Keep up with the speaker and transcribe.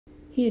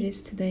Here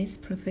is today's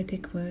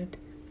prophetic word.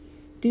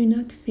 Do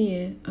not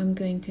fear, I'm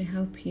going to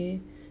help you.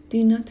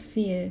 Do not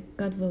fear,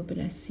 God will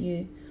bless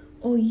you.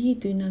 O ye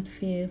do not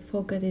fear,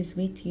 for God is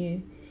with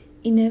you.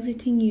 In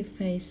everything you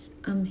face,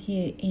 I'm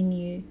here in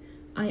you.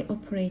 I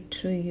operate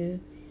through you.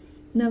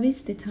 Now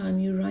is the time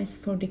you rise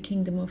for the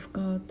kingdom of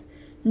God.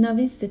 Now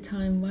is the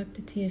time wipe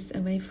the tears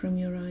away from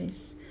your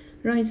eyes.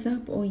 Rise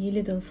up, O ye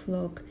little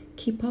flock,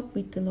 keep up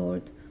with the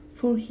Lord,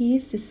 for he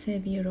is the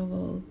Saviour of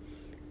all.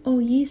 O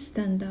ye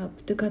stand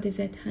up, the God is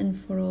at hand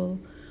for all.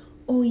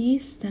 O ye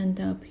stand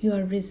up, you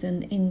are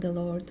risen in the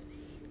Lord.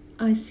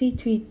 I see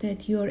to it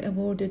that you are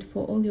awarded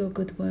for all your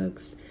good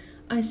works.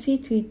 I see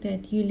to it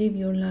that you live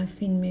your life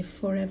in me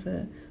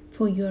forever,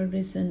 for you are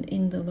risen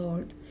in the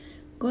Lord.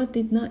 God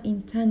did not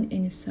intend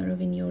any sorrow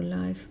in your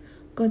life.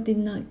 God did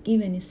not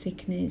give any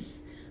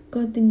sickness.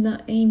 God did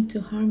not aim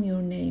to harm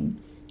your name.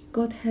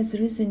 God has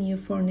risen you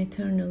for an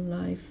eternal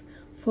life,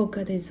 for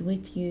God is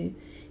with you.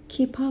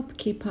 Keep up,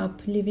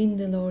 live in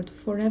the Lord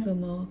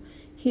forevermore.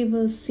 He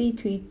will see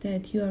to it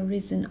that you are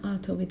risen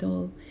out of it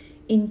all.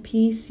 In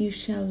peace you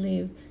shall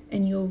live,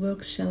 and your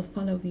works shall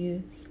follow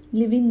you.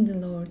 Live in the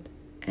Lord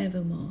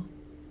evermore.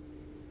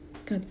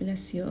 God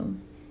bless you all.